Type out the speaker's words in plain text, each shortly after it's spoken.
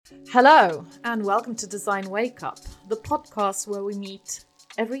Hello, and welcome to Design Wake Up, the podcast where we meet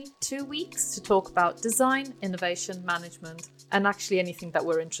every 2 weeks to talk about design, innovation, management, and actually anything that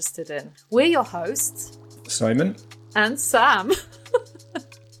we're interested in. We're your hosts, Simon and Sam.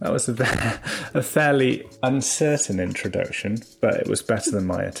 That was a fairly uncertain introduction, but it was better than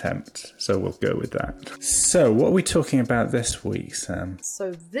my attempt, so we'll go with that. So, what are we talking about this week, Sam?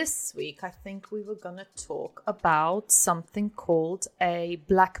 So this week, I think we were going to talk about something called a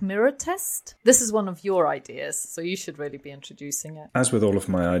Black Mirror test. This is one of your ideas, so you should really be introducing it. As with all of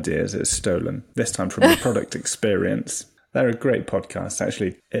my ideas, it's stolen, this time from the Product Experience. They're a great podcast,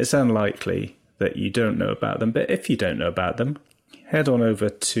 actually. It's unlikely that you don't know about them, but if you don't know about them, head on over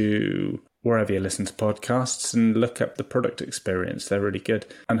to wherever you listen to podcasts and look up the Product Experience. They're really good.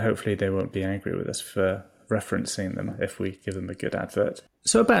 And hopefully they won't be angry with us for referencing them if we give them a good advert.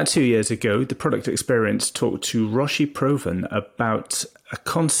 So about 2 years ago, the Product Experience talked to Roshi Provan about a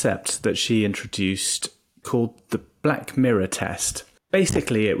concept that she introduced called the Black Mirror test.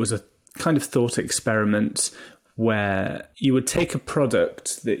 Basically, it was a kind of thought experiment where you would take a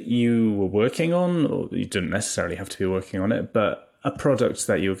product that you were working on, or you didn't necessarily have to be working on it, but a product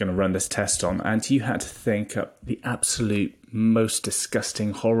that you were going to run this test on, and you had to think up the absolute most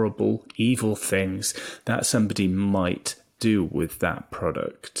disgusting, horrible, evil things that somebody might do with that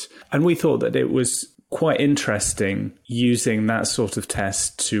product. And we thought that it was quite interesting using that sort of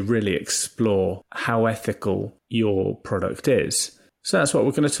test to really explore how ethical your product is. So that's what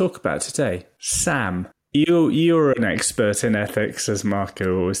we're going to talk about today. Sam, you're an expert in ethics, as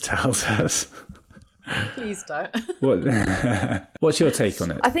Marco always tells us. Please don't. What's your take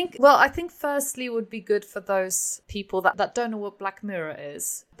on it? I think firstly it would be good for those people that don't know what Black Mirror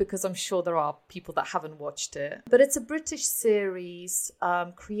is, because I'm sure there are people that haven't watched it. But it's a British series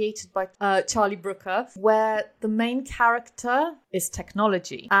created by Charlie Brooker, where the main character is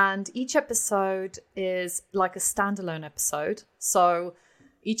technology. And each episode is like a standalone episode. So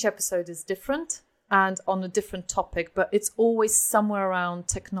each episode is different and on a different topic, but it's always somewhere around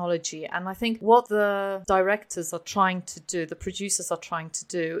technology. And I think what the directors are trying to do, the producers are trying to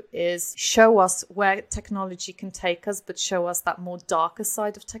do, is show us where technology can take us, but show us that more darker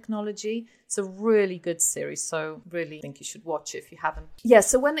side of technology. It's a really good series, so really think you should watch it if you haven't. Yeah,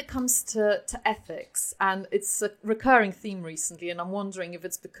 so when it comes to ethics, and it's a recurring theme recently, and I'm wondering if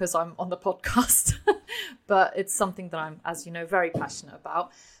it's because I'm on the podcast, but it's something that I'm, as you know, very passionate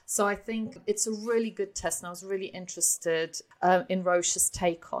about. So I think it's a really good test, and I was really interested in Roche's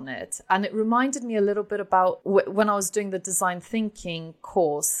take on it. And it reminded me a little bit about when I was doing the design thinking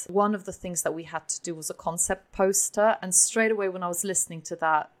course. One of the things that we had to do was a concept poster. And straight away when I was listening to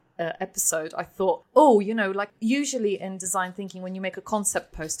that episode, I thought, like usually in design thinking, when you make a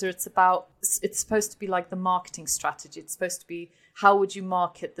concept poster, it's supposed to be like the marketing strategy. It's supposed to be, how would you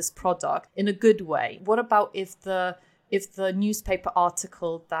market this product in a good way? What about if the newspaper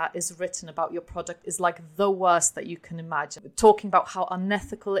article that is written about your product is like the worst that you can imagine, talking about how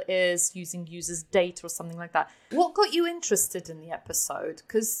unethical it is, using users' data or something like that. What got you interested in the episode?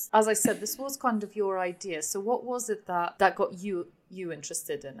 Because, as I said, this was kind of your idea. So what was it that got you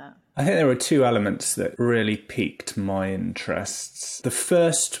interested in it? I think there were two elements that really piqued my interests. The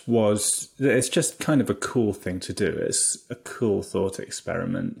first was that it's just kind of a cool thing to do. It's a cool thought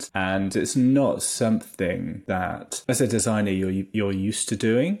experiment, and it's not something that, as a designer, you're used to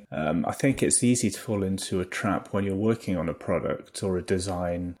doing. I think it's easy to fall into a trap when you're working on a product or a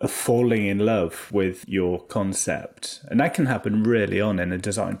design of falling in love with your concept, and that can happen really on in a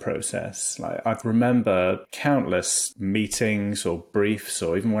design process. Like, I remember countless meetings or briefs,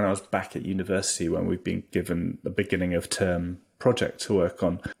 or even when I was back at university when we've been given a beginning of term project to work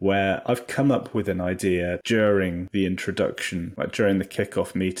on, where I've come up with an idea during the introduction, like during the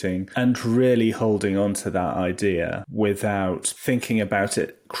kickoff meeting, and really holding on to that idea without thinking about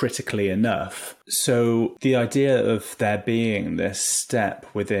it critically enough. So the idea of there being this step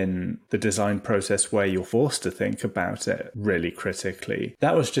within the design process where you're forced to think about it really critically,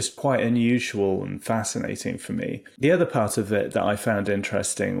 that was just quite unusual and fascinating for me. The other part of it that I found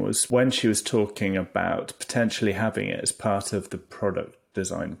interesting was when she was talking about potentially having it as part of the product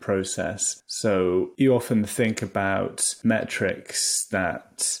design process. So you often think about metrics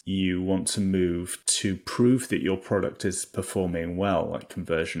that you want to move to prove that your product is performing well, like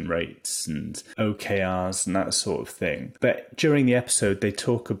conversion rates and OKRs and that sort of thing. But during the episode, they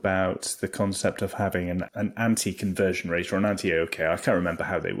talk about the concept of having an anti-conversion rate or an anti-OKR. I can't remember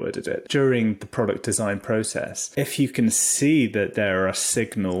how they worded it. During the product design process, if you can see that there are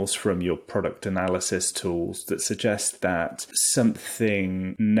signals from your product analysis tools that suggest that something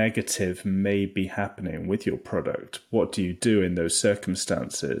something negative may be happening with your product, what do you do in those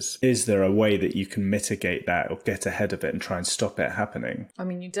circumstances? Is there a way that you can mitigate that or get ahead of it and try and stop it happening? I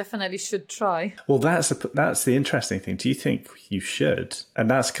mean, you definitely should try. Well, that's the interesting thing. Do you think you should? And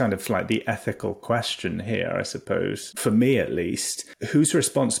that's kind of like the ethical question here, I suppose. For me, at least, whose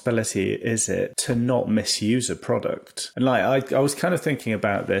responsibility is it to not misuse a product? And like, I was kind of thinking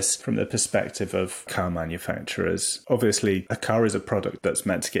about this from the perspective of car manufacturers. Obviously, a car is a product that's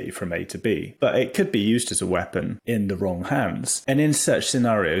meant to get you from A to B, but it could be used as a weapon in the wrong hands. And in such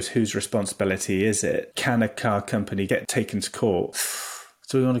scenarios, whose responsibility is it? Can a car company get taken to court?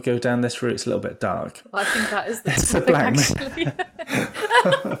 So we want to go down this route. It's a little bit dark. Well, I think that is the topic, actually.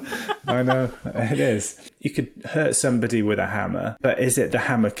 I know, it is. You could hurt somebody with a hammer, but is it the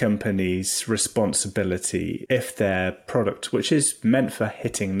hammer company's responsibility if their product, which is meant for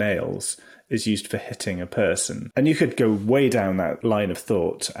hitting nails, is used for hitting a person? And you could go way down that line of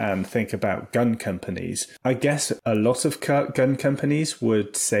thought and think about gun companies. I guess a lot of gun companies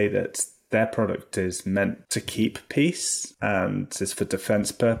would say that their product is meant to keep peace and is for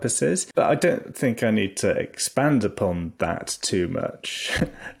defense purposes. But I don't think I need to expand upon that too much.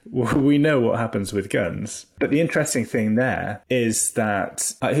 We know what happens with guns. But the interesting thing there is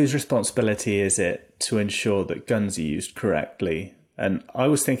that whose responsibility is it to ensure that guns are used correctly? And I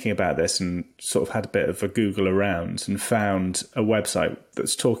was thinking about this and sort of had a bit of a Google around and found a website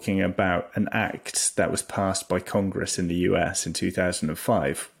that's talking about an act that was passed by Congress in the US in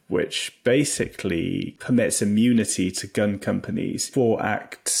 2005, which basically permits immunity to gun companies for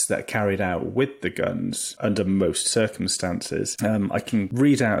acts that are carried out with the guns under most circumstances. I can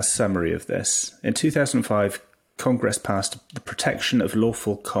read out a summary of this. In 2005, Congress passed the Protection of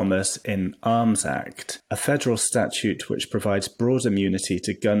Lawful Commerce in Arms Act, a federal statute which provides broad immunity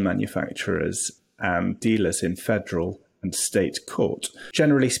to gun manufacturers and dealers in federal and state court.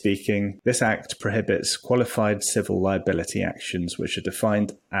 Generally speaking, this act prohibits qualified civil liability actions which are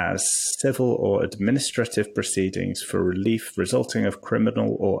defined as civil or administrative proceedings for relief resulting of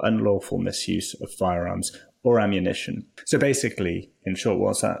criminal or unlawful misuse of firearms or ammunition. So basically, in short,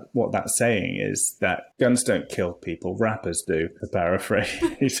 what that's saying is that guns don't kill people, rappers do, to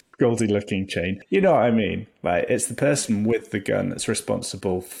paraphrase Goldie Looking Chain. You know what I mean? Like, it's the person with the gun that's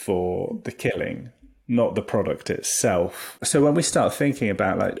responsible for the killing, not the product itself. So when we start thinking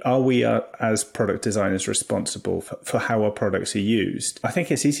about, like, are we as product designers responsible for how our products are used? I think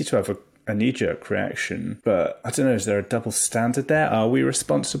it's easy to have a knee-jerk reaction, but I don't know, is there a double standard there? Are we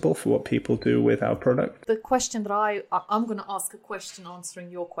responsible for what people do with our product? The question that I'm going to ask a question answering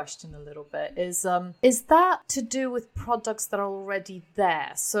your question a little bit is that to do with products that are already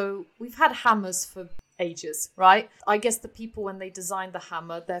there? So we've had hammers for ages, right? I guess the people, when they designed the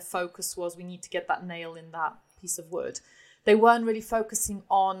hammer, their focus was we need to get that nail in that piece of wood. They weren't really focusing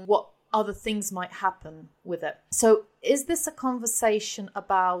on what other things might happen with it. So is this a conversation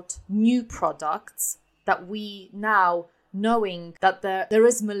about new products that we now, knowing that there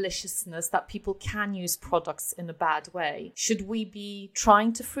is maliciousness, that people can use products in a bad way, should we be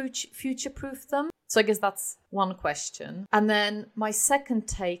trying to future-proof them? So I guess that's one question. And then my second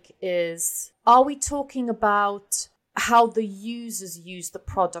take is, are we talking about how the users use the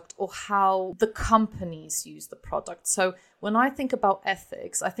product or how the companies use the product? So when I think about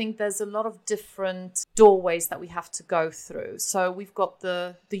ethics, I think there's a lot of different doorways that we have to go through. So we've got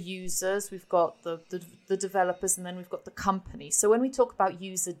the users, we've got the developers, and then we've got the company. So when we talk about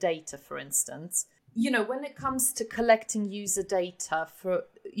user data, for instance, when it comes to collecting user data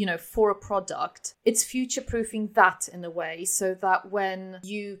for a product, it's future-proofing that in a way so that when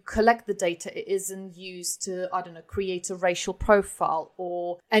you collect the data, it isn't used to, create a racial profile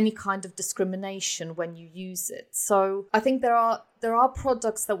or any kind of discrimination when you use it. So I think there are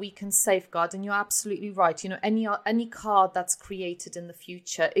products that we can safeguard, and you're absolutely right. Any car that's created in the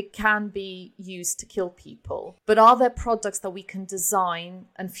future, it can be used to kill people. But are there products that we can design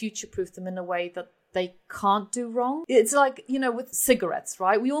and future-proof them in a way that they can't do wrong? It's like, with cigarettes,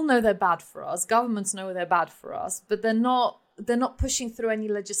 right? We all know they're bad for us. Governments know they're bad for us, but they're not pushing through any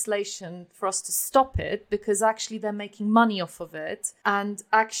legislation for us to stop it because actually they're making money off of it. And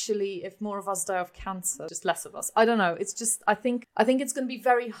actually, if more of us die of cancer, just less of us. I don't know. It's just, I think it's going to be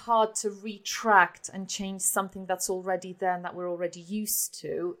very hard to retract and change something that's already there and that we're already used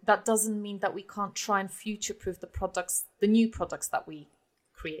to. That doesn't mean that we can't try and future-proof the new products that we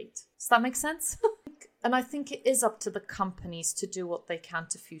create. Does that make sense? And I think it is up to the companies to do what they can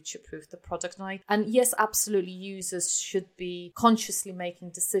to future-proof the product. And yes, absolutely, users should be consciously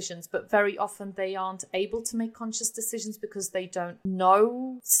making decisions, but very often they aren't able to make conscious decisions because they don't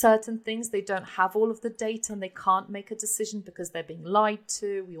know certain things. They don't have all of the data and they can't make a decision because they're being lied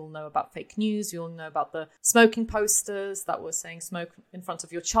to. We all know about fake news. We all know about the smoking posters that were saying smoke in front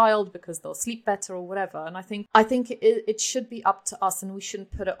of your child because they'll sleep better or whatever. And I think it should be up to us, and we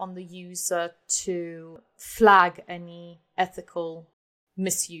shouldn't put it on the user to flag any ethical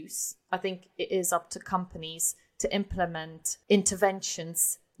misuse. I think it is up to companies to implement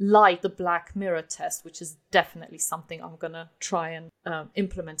interventions like the Black Mirror test, which is definitely something I'm going to try and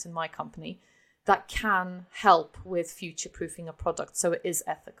implement in my company, that can help with future-proofing a product so it is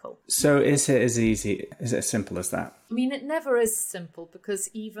ethical. So is it as simple as that? I mean, it never is simple, because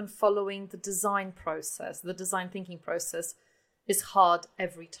even following the design thinking process is hard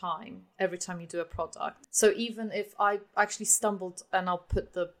every time you do a product. So even if I actually stumbled, and I'll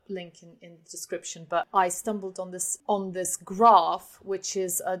put the link in the description, but I stumbled on this graph, which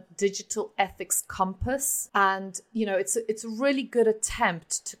is a digital ethics compass. And, it's a really good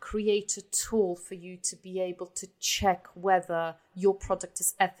attempt to create a tool for you to be able to check whether your product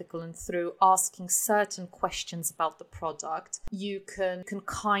is ethical, and through asking certain questions about the product, you can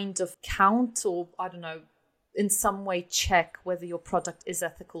kind of count, or I don't know, in some way check whether your product is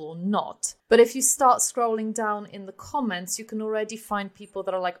ethical or not. But if you start scrolling down in the comments, you can already find people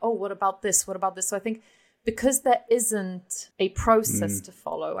that are like, oh, what about this? What about this? So I think because there isn't a process to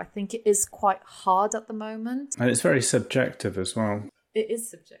follow, I think it is quite hard at the moment. And it's very subjective as well. It is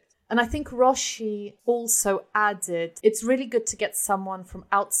subjective. And I think Roshi also added, it's really good to get someone from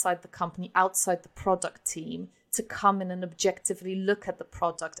outside the company, outside the product team, to come in and objectively look at the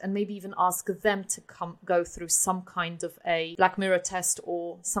product, and maybe even ask them to go through some kind of a Black Mirror test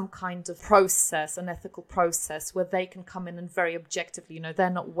or some kind of process, an ethical process, where they can come in and very objectively, they're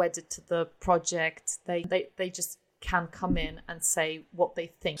not wedded to the project. They just can come in and say what they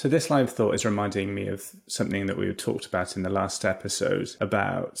think. So this line of thought is reminding me of something that we talked about in the last episode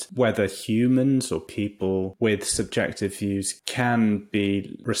about whether humans or people with subjective views can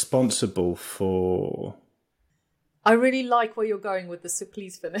be responsible for... I really like where you're going with this, so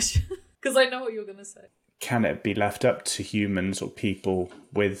please finish, because I know what you're going to say. Can it be left up to humans or people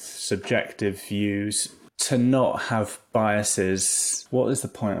with subjective views to not have biases? What is the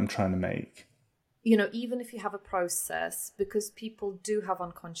point I'm trying to make? Even if you have a process, because people do have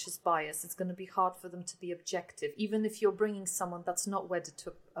unconscious bias, it's going to be hard for them to be objective. Even if you're bringing someone that's not wedded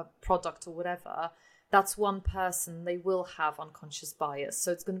to a product or whatever, that's one person, they will have unconscious bias.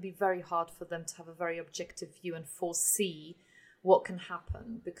 So it's going to be very hard for them to have a very objective view and foresee what can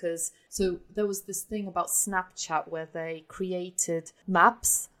happen. So there was this thing about Snapchat where they created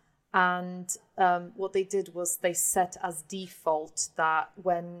maps, and what they did was they set as default that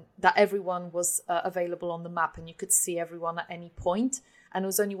everyone was available on the map and you could see everyone at any point. And it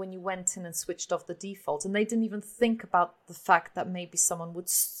was only when you went in and switched off the default. And they didn't even think about the fact that maybe someone would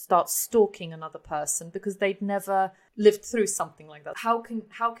start stalking another person because they'd never lived through something like that. How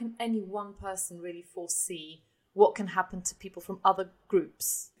can any one person really foresee what can happen to people from other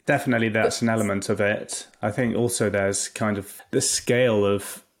groups? Definitely that's an element of it. I think also there's kind of the scale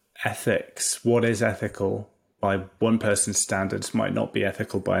of ethics. What is ethical by one person's standards might not be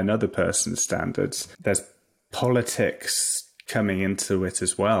ethical by another person's standards. There's politics coming into it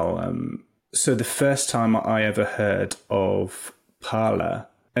as well. So the first time I ever heard of Parler,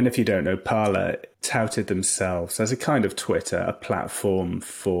 and if you don't know, Parler touted themselves as a kind of Twitter, a platform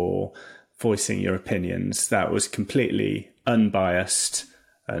for voicing your opinions that was completely unbiased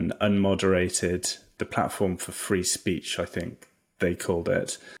and unmoderated, the platform for free speech, I think they called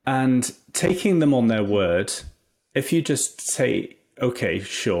it. And taking them on their word, if you just say, okay,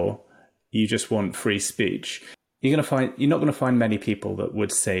 sure, you just want free speech, you're not going to find many people that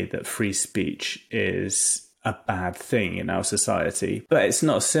would say that free speech is a bad thing in our society. But it's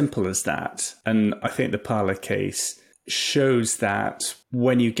not as simple as that. And I think the Parler case shows that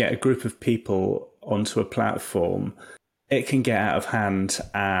when you get a group of people onto a platform, it can get out of hand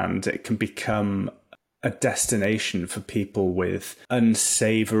and it can become a destination for people with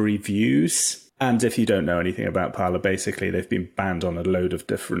unsavory views. And if you don't know anything about Parler, basically they've been banned on a load of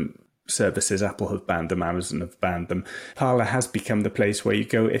different services. Apple have banned them, Amazon have banned them. Parler has become the place where you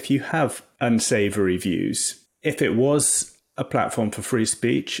go if you have unsavory views. If it was a platform for free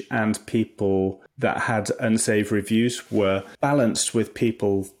speech and people that had unsavory views were balanced with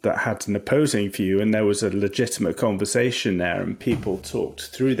people that had an opposing view, and there was a legitimate conversation there and people talked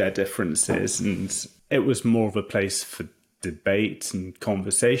through their differences, and it was more of a place for debate and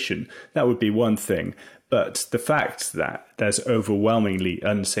conversation, that would be one thing. But the fact that there's overwhelmingly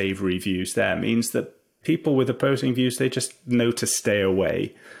unsavory views there means that people with opposing views, they just know to stay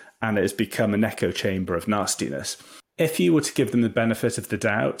away, and it has become an echo chamber of nastiness. If you were to give them the benefit of the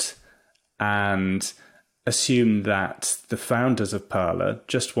doubt and assume that the founders of Parler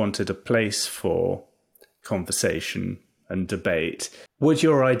just wanted a place for conversation and debate, would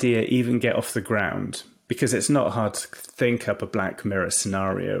your idea even get off the ground? Because it's not hard to think up a Black Mirror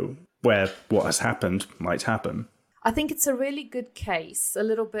scenario where what has happened might happen. I think it's a really good case, a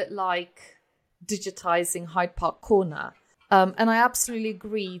little bit like digitizing Hyde Park Corner. And I absolutely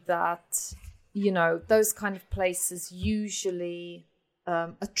agree that, you know, those kind of places usually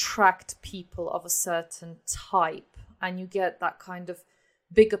attract people of a certain type, and you get that kind of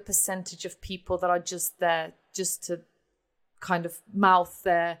bigger percentage of people that are just there just to kind of mouth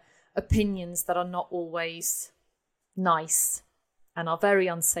their opinions that are not always nice and are very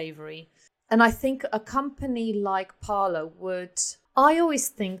unsavory. And I think a company like Parler would... I always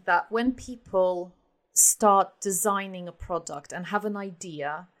think that when people start designing a product and have an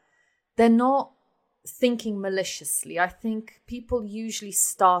idea, they're not thinking maliciously. I think people usually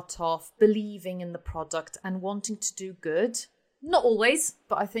start off believing in the product and wanting to do good. Not always,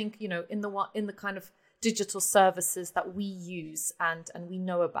 but I think, you know, in the kind of digital services that we use and we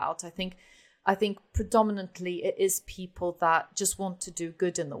know about, I think predominantly it is people that just want to do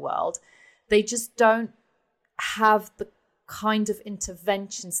good in the world. They just don't have the kind of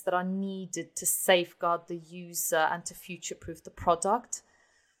interventions that are needed to safeguard the user and to future-proof the product.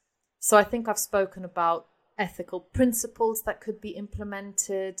 So I think I've spoken about ethical principles that could be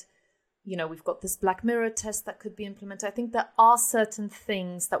implemented. You know, we've got this Black Mirror test that could be implemented. I think there are certain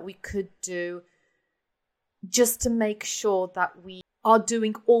things that we could do just to make sure that we are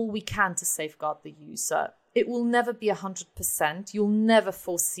doing all we can to safeguard the user. It will never be 100%. You'll never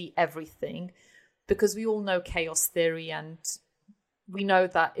foresee everything, because we all know chaos theory, and we know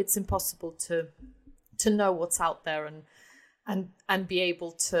that it's impossible to know what's out there and be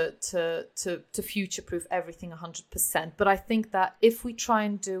able to future-proof everything 100%. But I think that if we try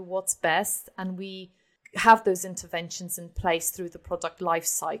and do what's best and we have those interventions in place through the product life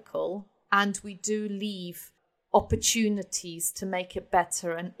cycle, and we do leave opportunities to make it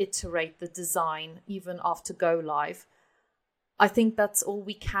better and iterate the design even after go live, I think that's all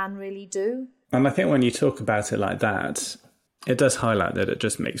we can really do. And I think when you talk about it like that, it does highlight that it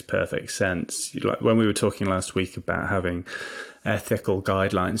just makes perfect sense. Like when we were talking last week about having ethical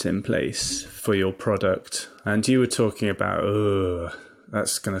guidelines in place for your product, and you were talking about,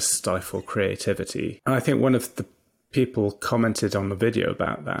 that's going to stifle creativity. And I think one of the people commented on the video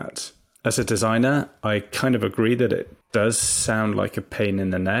about that. As a designer, I kind of agree that it does sound like a pain in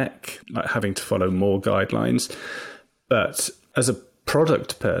the neck, like having to follow more guidelines. But as a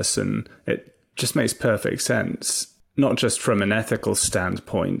product person, it just makes perfect sense, not just from an ethical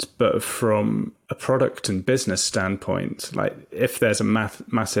standpoint, but from a product and business standpoint. Like if there's a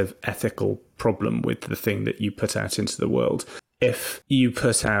massive ethical problem with the thing that you put out into the world, if you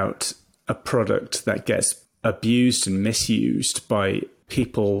put out a product that gets abused and misused by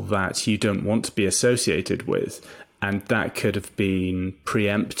people that you don't want to be associated with, and that could have been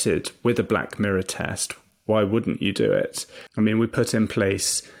preempted with a Black Mirror test, why wouldn't you do it? I mean, we put in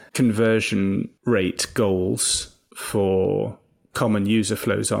place conversion rate goals for common user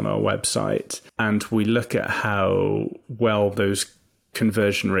flows on our website, and we look at how well those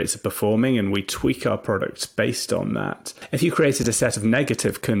conversion rates are performing, and we tweak our products based on that. If you created a set of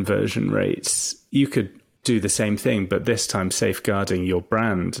negative conversion rates, you could do the same thing, but this time safeguarding your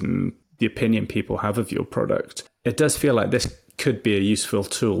brand and the opinion people have of your product. It does feel like this could be a useful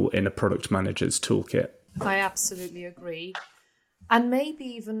tool in a product manager's toolkit. I absolutely agree. And maybe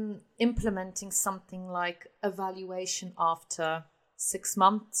even implementing something like evaluation after 6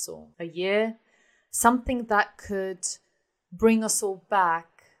 months or a year, something that could bring us all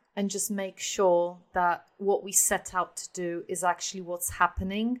back and just make sure that what we set out to do is actually what's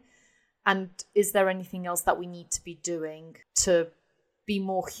happening. And is there anything else that we need to be doing to be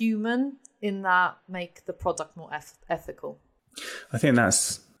more human in that, make the product more ethical? I think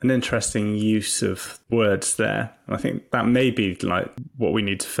that's an interesting use of words there. I think that may be like what we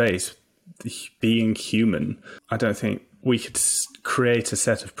need to face, being human. I don't think we could create a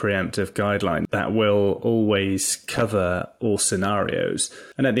set of preemptive guidelines that will always cover all scenarios.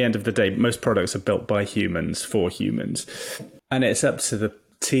 And at the end of the day, most products are built by humans for humans. And it's up to the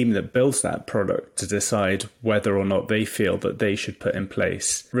team that builds that product to decide whether or not they feel that they should put in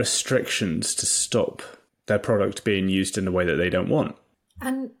place restrictions to stop their product being used in the way that they don't want.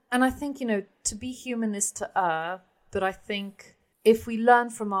 And I think, you know, to be human is to err. But I think if we learn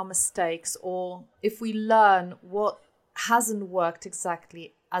from our mistakes, or if we learn what hasn't worked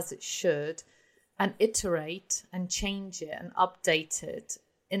exactly as it should, and iterate and change it and update it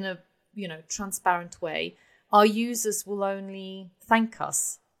in a, transparent way, our users will only thank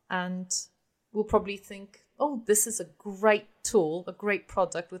us and will probably think, oh, this is a great tool, a great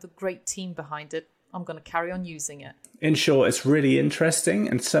product with a great team behind it. I'm going to carry on using it. In short, it's really interesting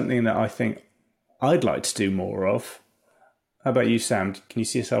and something that I think I'd like to do more of. How about you, Sam? Can you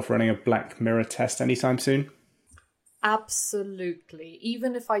see yourself running a Black Mirror test anytime soon? Absolutely.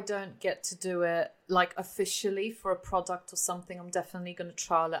 Even if I don't get to do it like officially for a product or something, I'm definitely going to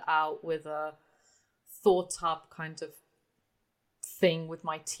trial it out with a thought up kind of thing with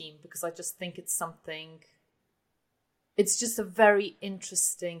my team, because I just think it's just a very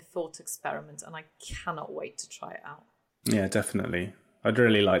interesting thought experiment, and I cannot wait to try it out. Yeah, definitely. I'd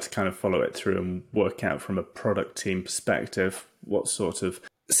really like to kind of follow it through and work out from a product team perspective what sort of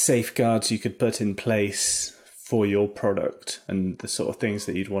safeguards you could put in place for your product and the sort of things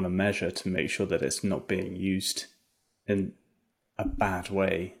that you'd want to measure to make sure that it's not being used in a bad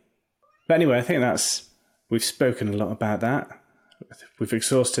way. But anyway, I think we've spoken a lot about that. We've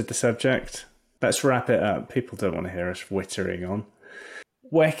exhausted the subject. Let's wrap it up. People don't want to hear us whittering on.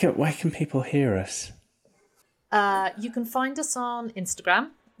 Where can people hear us? You can find us on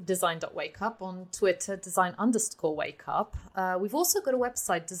Instagram, design.wakeup, on Twitter, design_wakeup. We've also got a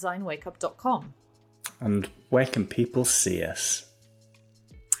website, designwakeup.com. And where can people see us?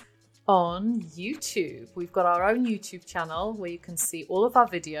 On YouTube. We've got our own YouTube channel where you can see all of our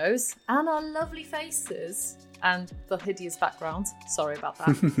videos and our lovely faces and the hideous backgrounds. Sorry about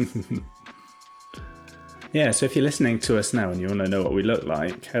that. Yeah, so if you're listening to us now and you want to know what we look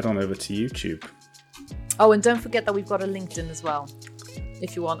like, head on over to YouTube. Oh, and don't forget that we've got a LinkedIn as well,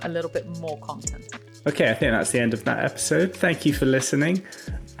 if you want a little bit more content. Okay, I think that's the end of that episode. Thank you for listening,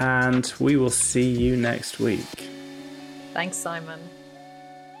 and we will see you next week. Thanks, Simon.